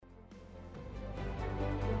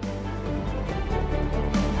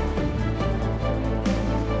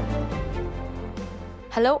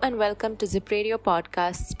Hello and welcome to Zip Radio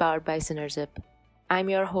Podcasts powered by Synerzip. I'm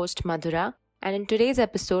your host Madhura, and in today's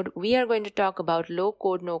episode, we are going to talk about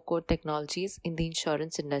low-code, no-code technologies in the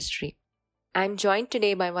insurance industry. I'm joined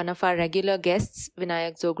today by one of our regular guests,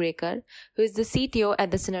 Vinayak Zogrekar, who is the CTO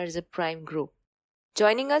at the Synerzip Prime Group.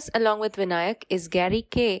 Joining us along with Vinayak is Gary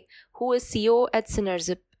Kay, who is CEO at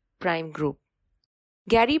Synerzip Prime Group.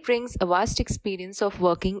 Gary brings a vast experience of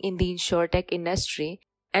working in the insurtech industry,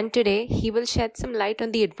 and today he will shed some light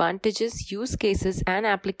on the advantages, use cases, and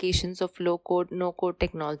applications of low-code, no-code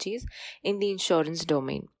technologies in the insurance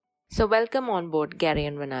domain. So welcome on board, Gary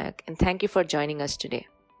and Vinayak, and thank you for joining us today.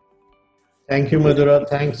 Thank you, Madhura.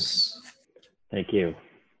 Thanks. Thank you.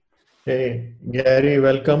 Hey, Gary,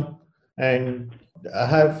 welcome. And I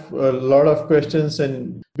have a lot of questions.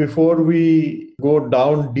 And before we go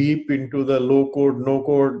down deep into the low code, no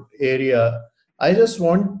code area, I just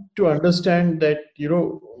want to understand that,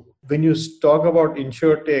 when you talk about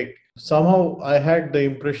InsurTech, somehow I had the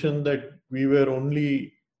impression that we were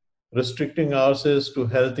only restricting ourselves to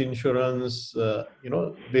health insurance,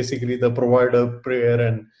 basically the provider prayer,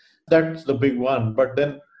 and that's the big one. But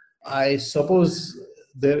then I suppose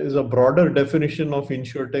there is a broader definition of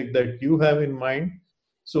InsurTech that you have in mind.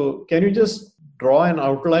 So can you just draw an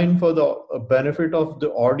outline for the benefit of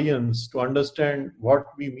the audience to understand what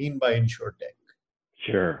we mean by InsurTech?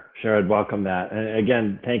 Sure. I'd welcome that. And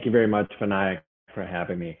again, thank you very much, Vinayak, for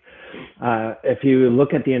having me. If you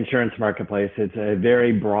look at the insurance marketplace, it's a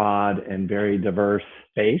very broad and very diverse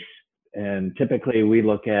space. And typically we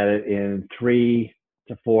look at it in 3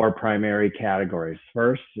 to 4 primary categories.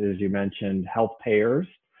 First, as you mentioned, health payers.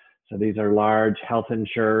 So these are large health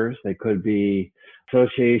insurers. They could be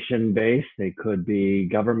association-based, they could be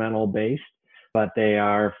governmental-based, but they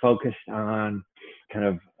are focused on kind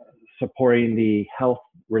of supporting the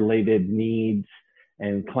health-related needs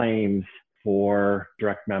and claims for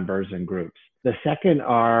direct members and groups. The second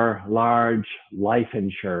are large life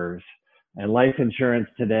insurers. And life insurance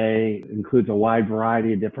today includes a wide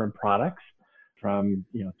variety of different products, from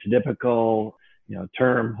typical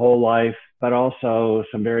term, whole life, but also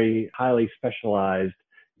some very highly specialized,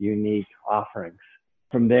 unique offerings.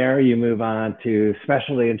 From there, you move on to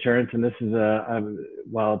specialty insurance, and this is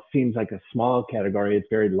while it seems like a small category, it's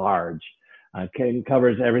very large. It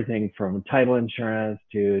covers everything from title insurance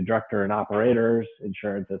to director and operators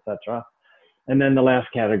insurance, etc. And then the last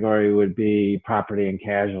category would be property and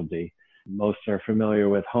casualty. Most are familiar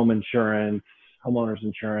with home insurance, homeowners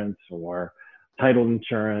insurance, or title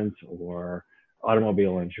insurance, or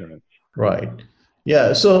automobile insurance. Right.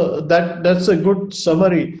 Yeah. So that's a good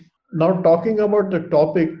summary. Now talking about the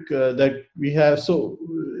topic that we have, so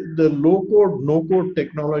the low code, no code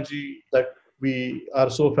technology that we are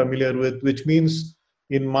so familiar with, which means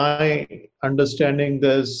in my understanding,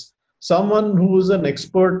 there's someone who is an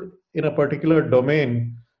expert in a particular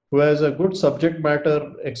domain who has a good subject matter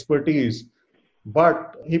expertise,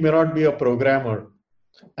 but he may not be a programmer.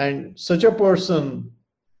 And such a person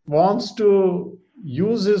wants to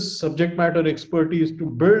use his subject matter expertise to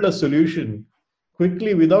build a solution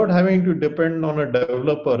quickly without having to depend on a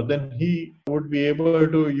developer. Then he would be able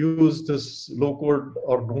to use this low code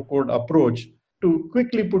or no code approach to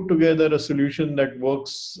quickly put together a solution that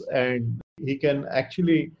works, and he can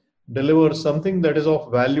actually deliver something that is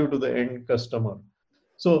of value to the end customer.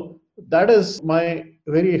 So that is my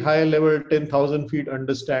very high level 10,000 feet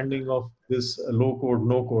understanding of this low code,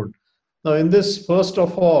 no code. Now in this, first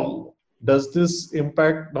of all, does this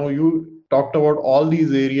impact, now you talked about all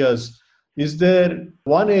these areas, is there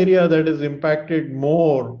one area that is impacted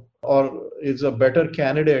more or is a better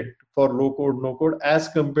candidate for low code, no code as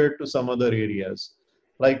compared to some other areas?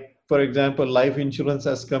 Like, for example, life insurance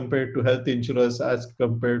as compared to health insurance, as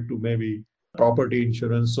compared to maybe property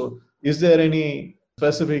insurance. So is there any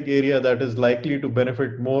specific area that is likely to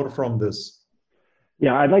benefit more from this?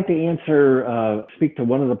 Yeah, I'd like to speak to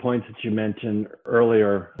one of the points that you mentioned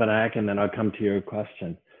earlier, Vinayak, and then I'll come to your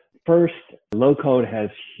question. First, low code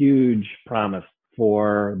has huge promise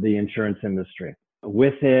for the insurance industry.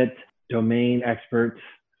 With it, domain experts,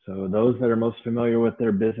 so those that are most familiar with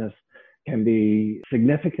their business, can be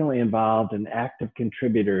significantly involved and active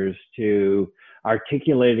contributors to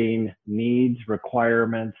articulating needs,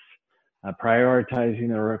 requirements, prioritizing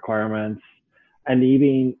the requirements, and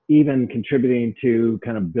even contributing to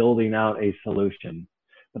kind of building out a solution.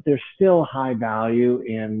 But there's still high value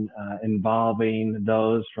in involving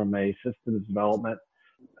those from a systems development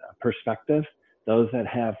perspective, those that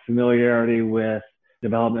have familiarity with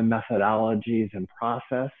development methodologies and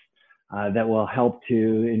process that will help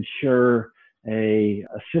to ensure a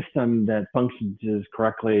system that functions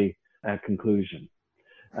correctly at conclusion.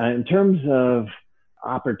 In terms of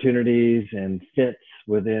opportunities and fits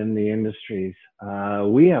within the industries,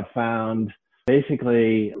 we have found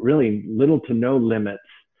basically really little to no limits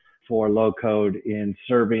for low code in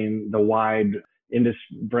serving the wide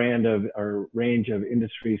brand of or range of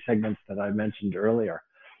industry segments that I mentioned earlier.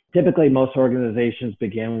 Typically, most organizations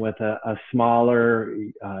begin with a smaller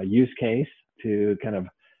use case to kind of,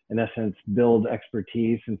 in essence, build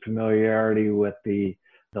expertise and familiarity with the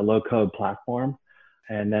low-code platform,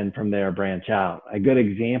 and then from there branch out. A good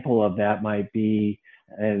example of that might be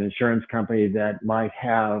an insurance company that might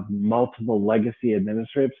have multiple legacy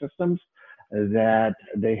administrative systems that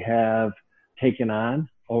they have taken on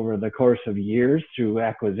over the course of years through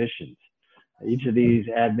acquisitions. Each of these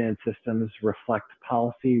admin systems reflect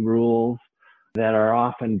policy rules that are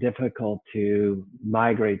often difficult to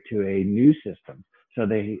migrate to a new system. So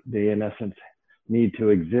they in essence, need to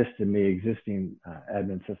exist in the existing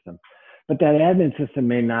admin system. But that admin system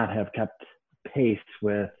may not have kept pace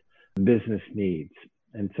with business needs.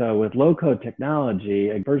 And so with low-code technology,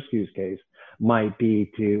 a first use case might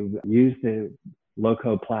be to use the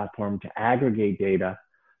low-code platform to aggregate data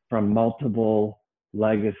from multiple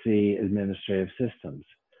legacy administrative systems,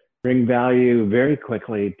 bring value very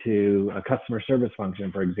quickly to a customer service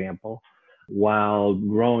function, for example, while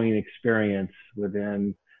growing experience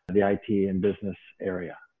within the IT and business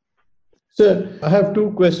area. So I have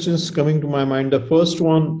two questions coming to my mind. The first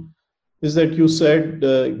one is that you said,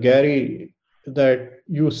 Gary, that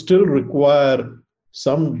you still require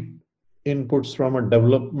some inputs from a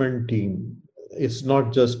development team. It's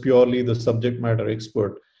not just purely the subject matter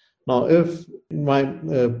expert. Now, if my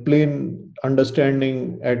plain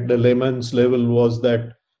understanding at the layman's level was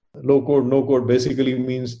that low code, no code basically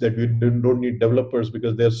means that we don't need developers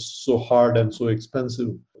because they're so hard and so expensive.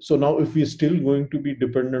 So now if we're still going to be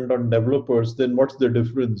dependent on developers, then what's the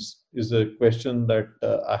difference is a question that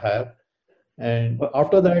I have. And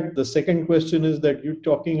after that, the second question is that you're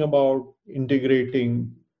talking about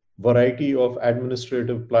integrating variety of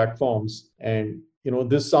administrative platforms, and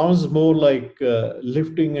this sounds more like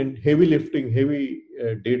lifting and heavy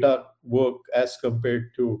data work as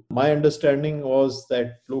compared to my understanding was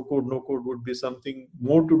that low code, no code would be something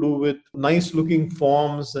more to do with nice looking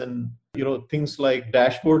forms and things like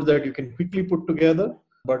dashboards that you can quickly put together.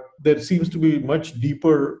 But there seems to be much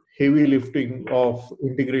deeper heavy lifting of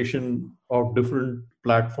integration of different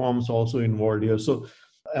platforms also involved here. So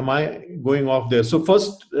am I going off there? So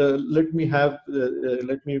first, let me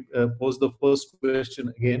pose the first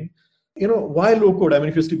question again. Why low code? I mean,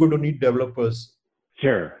 if you're still going to need developers.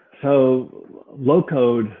 Sure. So low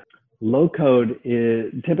code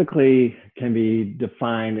is typically can be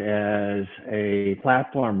defined as a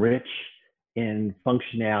platform rich in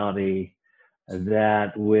functionality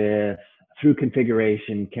that through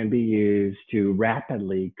configuration can be used to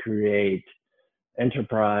rapidly create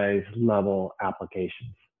enterprise level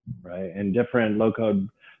applications, right? And different low code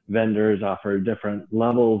vendors offer different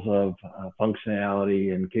levels of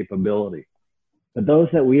functionality and capability. But those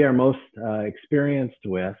that we are most experienced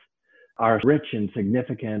with are rich in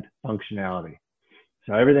significant functionality.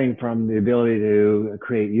 So everything from the ability to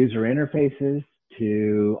create user interfaces,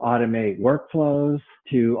 to automate workflows,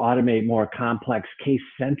 to automate more complex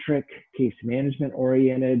case-centric, case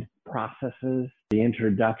management-oriented processes, the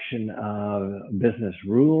introduction of business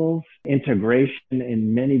rules, integration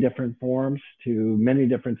in many different forms to many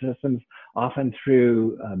different systems, often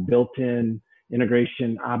through built-in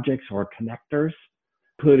integration objects or connectors,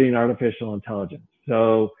 including artificial intelligence.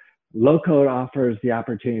 So low-code offers the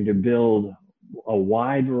opportunity to build a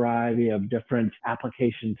wide variety of different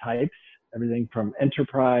application types, everything from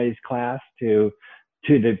enterprise class to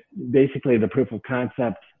basically the proof of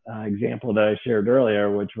concept example that I shared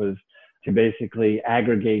earlier, which was to basically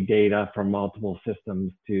aggregate data from multiple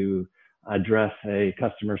systems to address a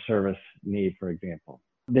customer service need, for example.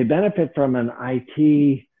 They benefit from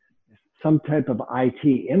some type of IT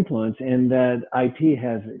influence in that IT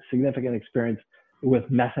has significant experience with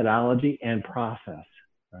methodology and process,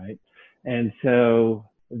 right? And so,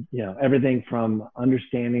 everything from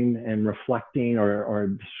understanding and reflecting or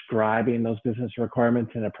describing those business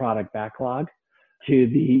requirements in a product backlog to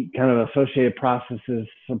the kind of associated processes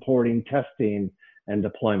supporting testing and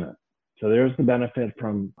deployment. So there's the benefit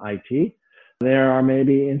from IT. There are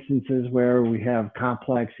maybe instances where we have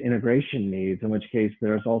complex integration needs, in which case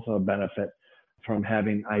there's also a benefit from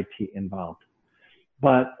having IT involved.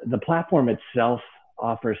 But the platform itself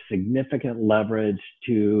offers significant leverage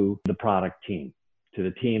to the product team, to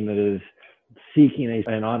the team that is seeking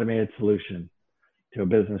an automated solution to a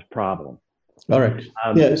business problem. All right.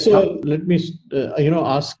 So let me,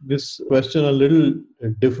 ask this question a little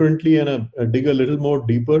differently and dig a little more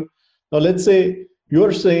deeper. Now, let's say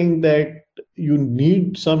you're saying that you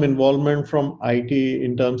need some involvement from IT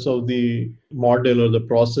in terms of the model or the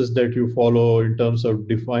process that you follow in terms of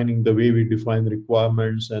defining the way we define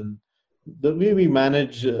requirements and the way we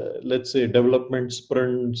manage, let's say, development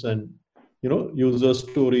sprints and user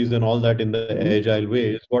stories and all that in the agile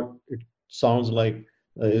way is what it sounds like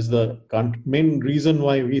is the main reason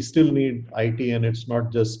why we still need IT and it's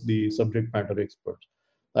not just the subject matter experts.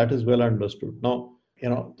 That is well understood. Now,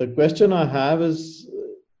 the question I have is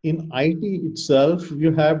in IT itself,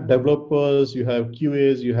 you have developers, you have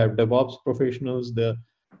QAs, you have DevOps professionals, the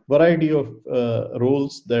variety of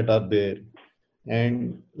roles that are there.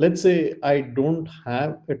 And let's say I don't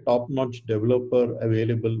have a top-notch developer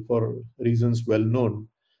available for reasons well known,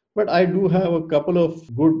 but I do have a couple of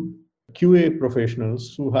good QA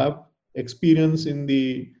professionals who have experience in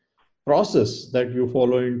the process that you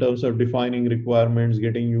follow in terms of defining requirements,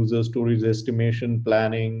 getting user stories, estimation,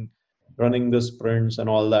 planning, running the sprints, and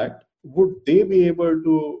all that. Would they be able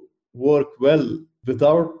to work well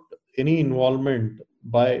without any involvement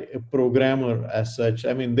by a programmer as such?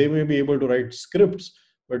 I mean, they may be able to write scripts,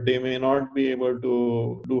 but they may not be able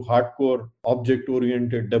to do hardcore object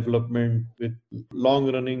oriented development with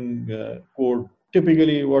long running code.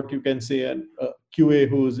 Typically, what you can say, a QA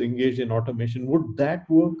who is engaged in automation, would that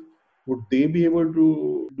work? Would they be able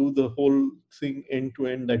to do the whole thing end to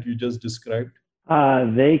end that you just described?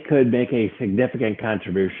 They could make a significant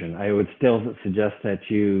contribution. I would still suggest that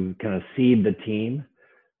you kind of seed the team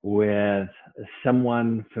with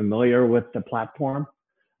someone familiar with the platform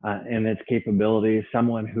and its capabilities,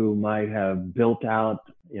 someone who might have built out,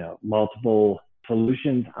 multiple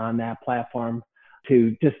solutions on that platform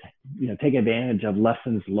to just, take advantage of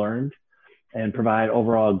lessons learned and provide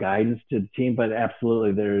overall guidance to the team. But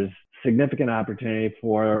absolutely, there's significant opportunity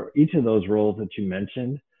for each of those roles that you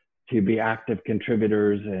mentioned to be active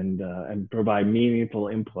contributors and provide meaningful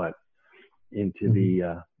input into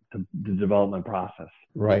the development process.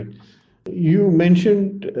 Right. You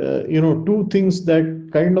mentioned, two things that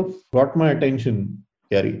kind of got my attention,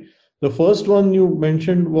 Gary. The first one you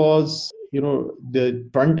mentioned was, the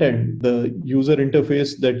front end, the user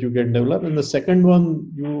interface that you can develop. And the second one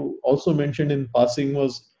you also mentioned in passing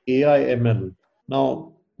was AI ML.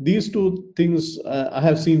 Now, these two things, I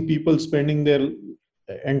have seen people spending their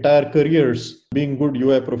entire careers being good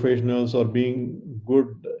UI professionals or being good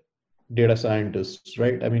data scientists,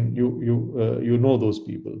 right? I mean, you know those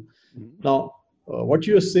people. Now, what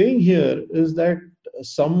you're saying here is that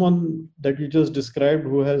someone that you just described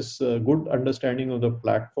who has a good understanding of the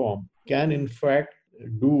platform can in fact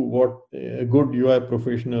do what a good UI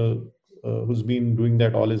professional who's been doing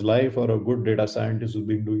that all his life, or a good data scientist who's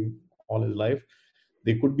been doing all his life,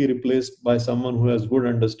 they could be replaced by someone who has good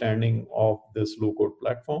understanding of this low code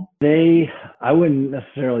platform? I wouldn't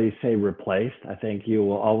necessarily say replaced. I think you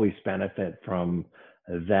will always benefit from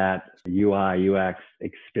that UI UX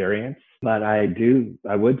experience. But I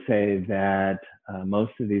would say that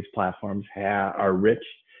most of these platforms are rich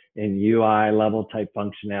in UI level type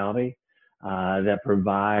functionality that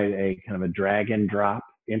provide a kind of a drag and drop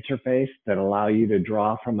interface that allow you to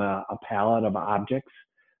draw from a palette of objects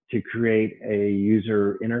to create a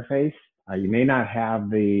user interface. You may not have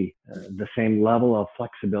the same level of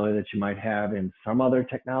flexibility that you might have in some other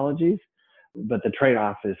technologies, but the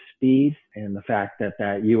trade-off is speed and the fact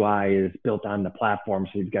that UI is built on the platform,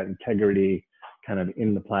 so you've got integrity kind of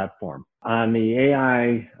in the platform. On the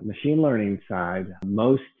AI machine learning side,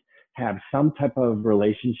 most have some type of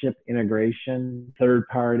relationship integration,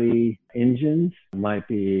 third-party engines, might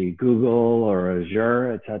be Google or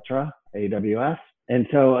Azure, etc., AWS. And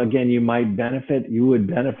so again, you would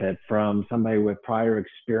benefit from somebody with prior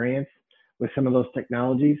experience with some of those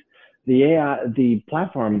technologies. The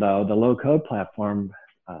platform though, the low code platform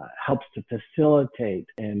helps to facilitate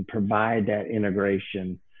and provide that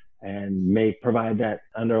integration and provide that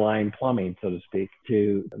underlying plumbing, so to speak,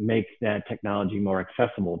 to make that technology more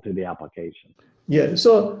accessible to the application. Yeah.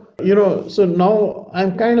 So, so now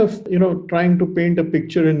I'm kind of, trying to paint a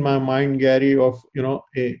picture in my mind, Gary, of,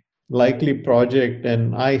 a likely project,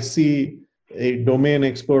 and I see a domain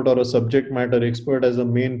expert or a subject matter expert as a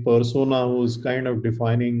main persona who's kind of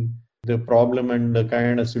defining the problem and the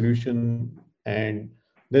kind of solution. And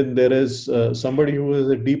then there is somebody who has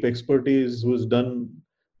a deep expertise who's done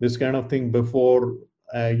this kind of thing before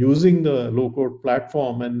using the low code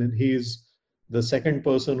platform, and then he's the second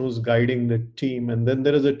person who's guiding the team. And then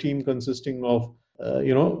there is a team consisting of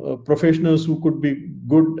professionals who could be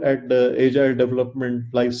good at the agile development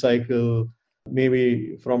life cycle,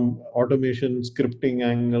 maybe from automation scripting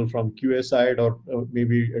angle from QA side, or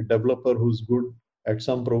maybe a developer who's good at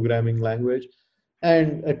some programming language.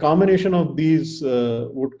 and a combination of these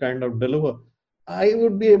would kind of deliver. I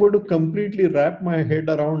would be able to completely wrap my head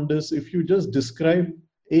around this if you just describe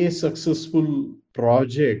a successful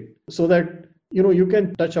project so that you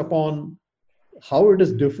can touch upon how it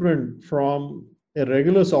is different from a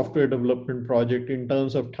regular software development project in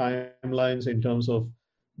terms of timelines, in terms of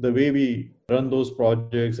the way we run those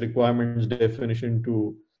projects, requirements definition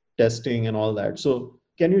to testing and all that. So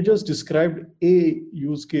can you just describe a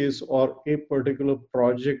use case or a particular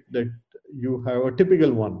project that you have, a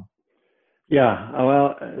typical one? Yeah,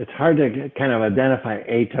 well, it's hard to kind of identify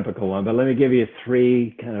a typical one, but let me give you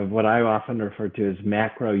three kind of what I often refer to as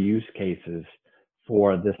macro use cases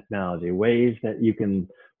for this technology, ways that you can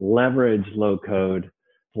leverage low code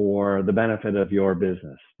for the benefit of your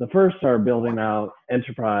business. The first are building out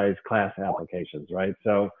enterprise class applications, right?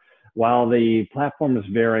 So while the platforms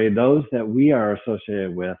vary, those that we are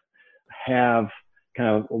associated with have kind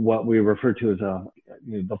of what we refer to as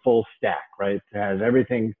the full stack, right? It has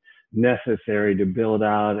everything necessary to build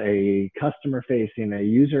out a customer facing, a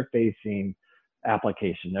user facing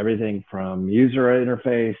application, everything from user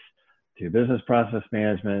interface to business process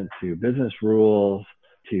management, to business rules,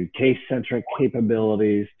 to case centric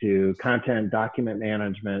capabilities, to content document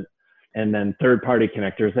management, and then third party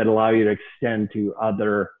connectors that allow you to extend to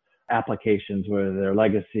other applications, whether they're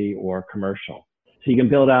legacy or commercial. So you can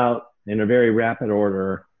build out in a very rapid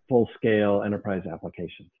order, full scale enterprise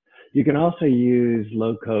applications. You can also use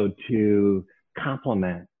low code to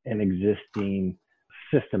complement an existing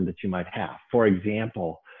system that you might have. For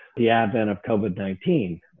example, the advent of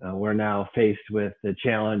COVID-19, we're now faced with the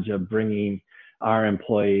challenge of bringing our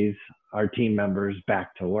employees, our team members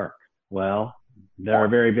back to work. Well, there are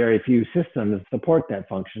very, very few systems that support that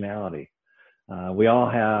functionality. We all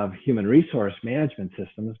have human resource management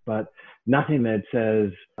systems, but nothing that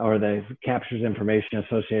says or that captures information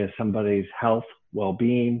associated with somebody's health,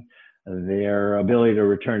 well-being, their ability to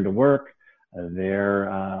return to work,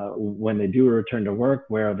 when they do return to work,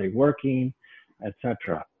 where are they working,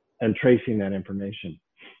 etc., and tracing that information.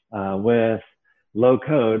 With low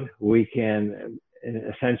code, we can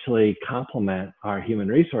essentially complement our human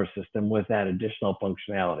resource system with that additional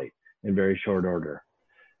functionality in very short order.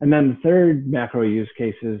 And then the third macro use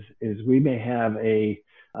case is we may have a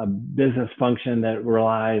business function that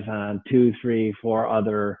relies on 2, 3, 4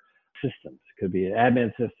 other systems. It could be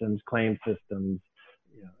admin systems, claim systems,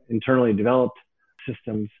 internally developed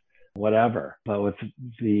systems, whatever. But with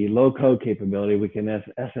the low code capability, we can in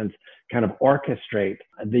essence kind of orchestrate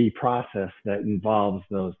the process that involves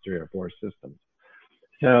those 3 or 4 systems.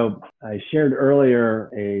 So I shared earlier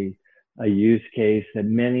a use case that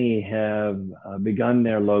many have begun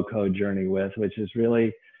their low code journey with, which is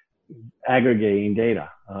really aggregating data.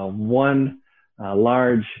 One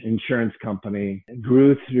large insurance company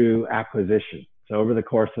grew through acquisition. So over the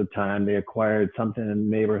course of time, they acquired something in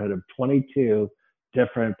the neighborhood of 22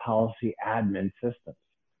 different policy admin systems.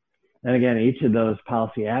 And again, each of those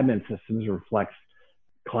policy admin systems reflects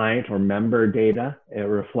client or member data. It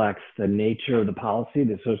reflects the nature of the policy,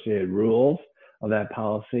 the associated rules of that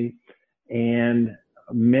policy. And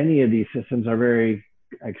many of these systems are very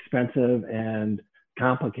expensive and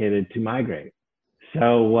complicated to migrate.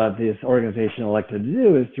 So what this organization elected to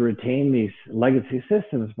do is to retain these legacy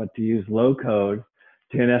systems, but to use low code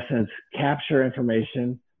to, in essence, capture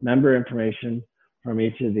information, member information from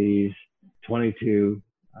each of these 22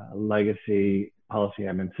 legacy policy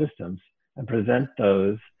admin systems and present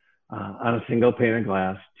those on a single pane of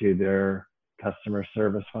glass to their customer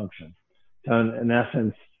service function. So in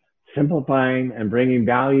essence, simplifying and bringing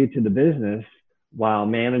value to the business while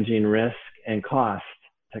managing risk and cost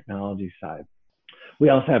technology side. We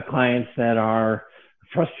also have clients that are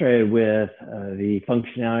frustrated with the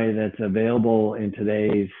functionality that's available in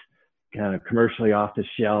today's kind of commercially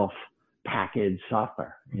off-the-shelf packaged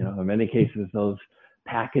software. In many cases, those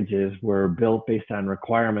packages were built based on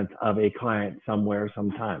requirements of a client somewhere,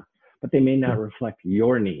 sometime, but they may not reflect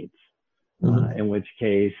your needs, in which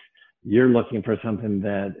case you're looking for something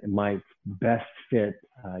that might best fit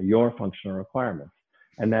your functional requirements.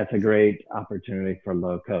 And that's a great opportunity for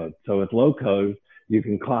low code. So with low code, you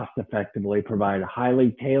can cost effectively provide a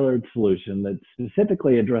highly tailored solution that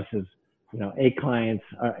specifically addresses, a client's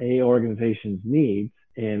or a organization's needs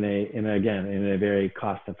in a very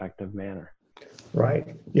cost effective manner.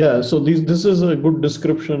 Right. Yeah. So this is a good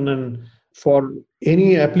description, and for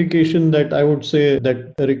any application that I would say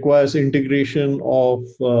that requires integration of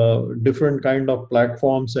different kind of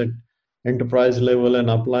platforms at enterprise level and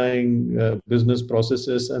applying business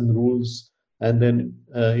processes and rules, and then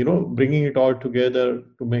bringing it all together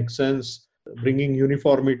to make sense, bringing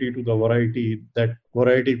uniformity to the variety. That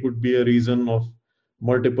variety could be a reason of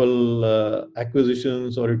multiple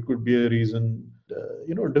acquisitions, or it could be a reason,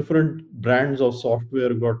 different brands of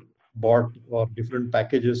software got bought, or different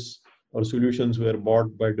packages or solutions were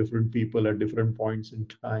bought by different people at different points in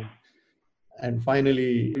time. And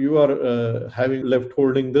finally, you are having left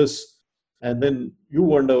holding this, and then you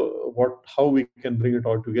wonder how we can bring it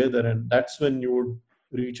all together. And that's when you would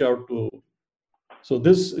reach out to. So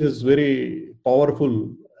this is very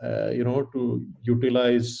powerful, to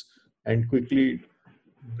utilize and quickly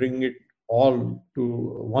bring it all to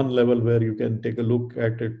one level where you can take a look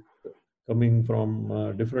at it coming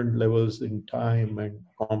from different levels in time and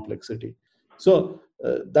complexity. So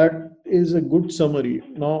that is a good summary.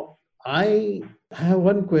 Now, I have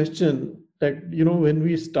one question that, when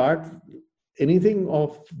we start anything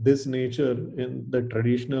of this nature in the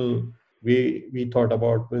traditional way we thought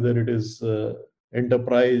about, whether it is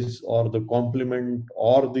enterprise or the complement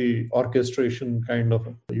or the orchestration kind of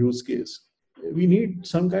use case, we need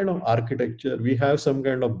some kind of architecture. We have some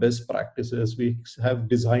kind of best practices. We have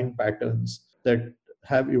design patterns that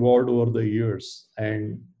have evolved over the years.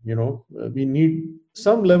 And, we need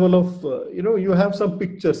some level of, you have some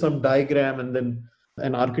picture, some diagram, and then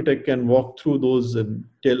an architect can walk through those and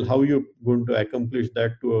tell how you're going to accomplish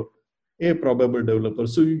that to a probable developer.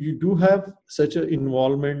 So you do have such an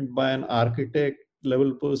involvement by an architect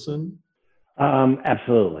level person?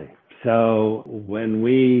 Absolutely. So when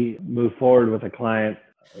we move forward with a client,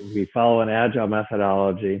 we follow an agile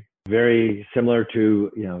methodology, very similar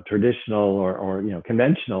to traditional or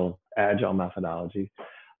conventional agile methodology,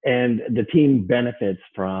 and the team benefits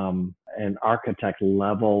from an architect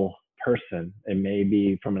level person. It may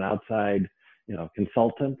be from an outside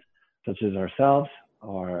consultant such as ourselves,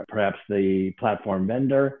 or perhaps the platform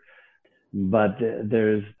vendor, but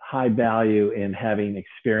there's high value in having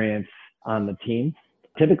experience on the team.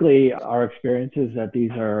 Typically, our experience is that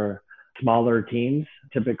these are smaller teams,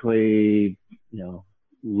 typically,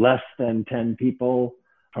 less than 10 people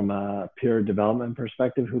from a pure development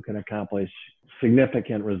perspective, who can accomplish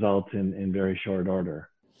significant results in very short order.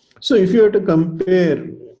 So if you were to compare,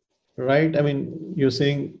 right, I mean, you're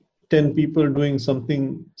saying 10 people doing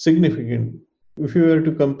something significant. If you were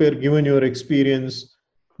to compare, given your experience,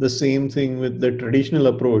 the same thing with the traditional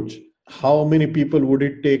approach, how many people would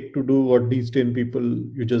it take to do what these 10 people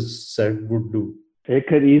you just said would do? It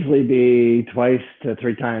could easily be 2 to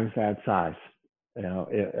 3 times that size.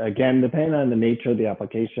 Again, depending on the nature of the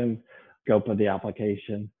application, scope of the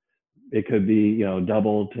application, it could be,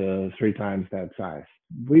 double to 3 times that size.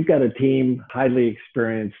 We've got a team, highly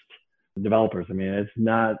experienced developers. I mean,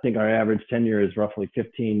 I think our average tenure is roughly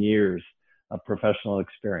 15 years of professional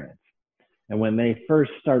experience. And when they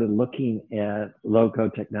first started looking at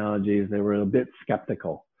low-code technologies, they were a bit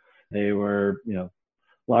skeptical. They were,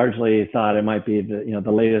 largely thought it might be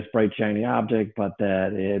the latest bright shiny object, but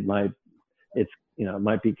that it might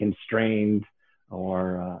be constrained,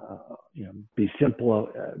 or be simple,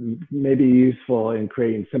 maybe useful in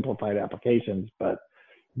creating simplified applications, but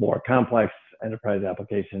more complex enterprise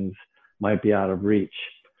applications might be out of reach.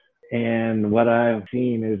 And what I've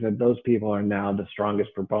seen is that those people are now the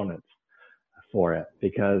strongest proponents for it,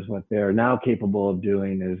 because what they're now capable of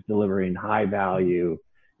doing is delivering high value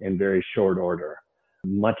in very short order.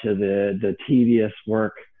 Much of the tedious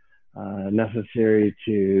work necessary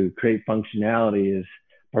to create functionality is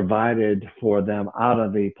provided for them out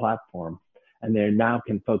of the platform, and they now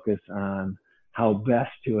can focus on how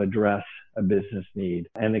best to address a business need,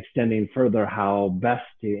 and extending further how best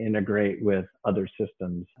to integrate with other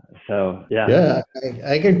systems. So yeah,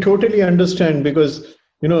 I can totally understand, because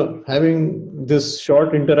having this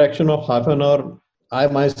short interaction of half an hour, I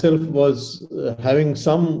myself was having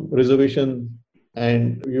some reservation,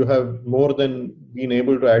 and you have more than been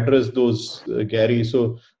able to address those, Gary.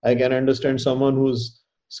 So I can understand someone who's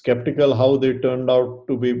skeptical how they turned out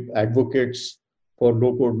to be advocates for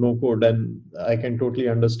low code, no code, and I can totally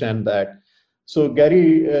understand that. So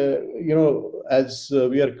Gary, as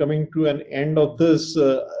we are coming to an end of this,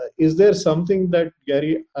 is there something that,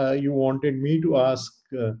 Gary, you wanted me to ask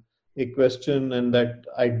a question and that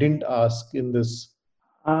I didn't ask in this?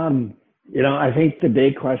 I think the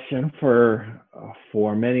big question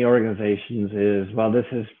for many organizations is, well, this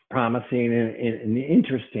is promising and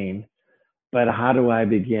interesting, but how do I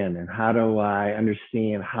begin, and how do I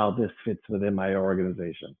understand how this fits within my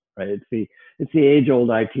organization? Right? It's the age-old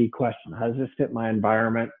IT question. How does this fit my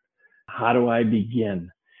environment? How do I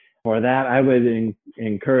begin? For that, I would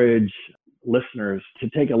encourage listeners to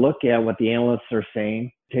take a look at what the analysts are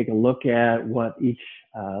saying, take a look at what each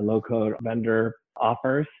low-code vendor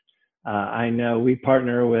offers. I know we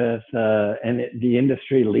partner with the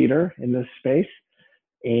industry leader in this space,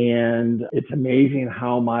 And it's amazing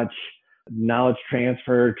how much knowledge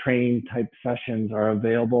transfer training type sessions are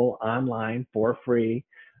available online for free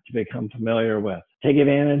to become familiar with. Take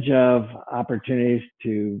advantage of opportunities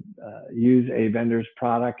to use a vendor's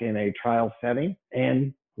product in a trial setting,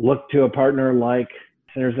 and look to a partner like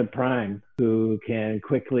Synerzip Prime, who can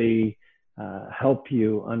quickly help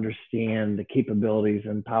you understand the capabilities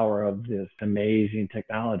and power of this amazing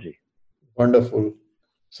technology. Wonderful.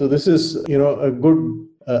 So this is, a good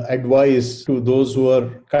advice to those who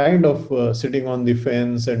are kind of sitting on the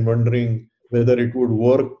fence and wondering whether it would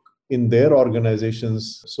work in their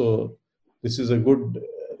organizations. So this is a good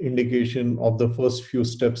indication of the first few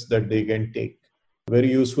steps that they can take.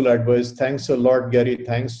 Very useful advice. Thanks a lot, Gary.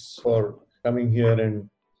 Thanks for coming here and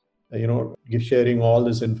sharing all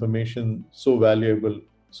this information. So valuable,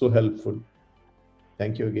 so helpful.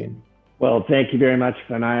 Thank you again. Well, thank you very much,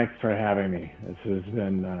 Vinayak, for having me. This has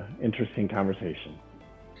been an interesting conversation.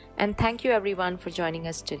 And thank you everyone for joining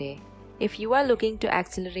us today. If you are looking to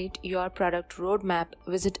accelerate your product roadmap,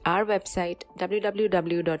 visit our website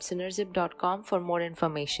www.synerzip.com for more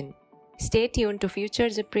information. Stay tuned to future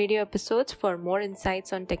Zip Radio episodes for more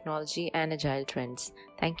insights on technology and agile trends.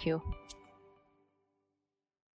 Thank you.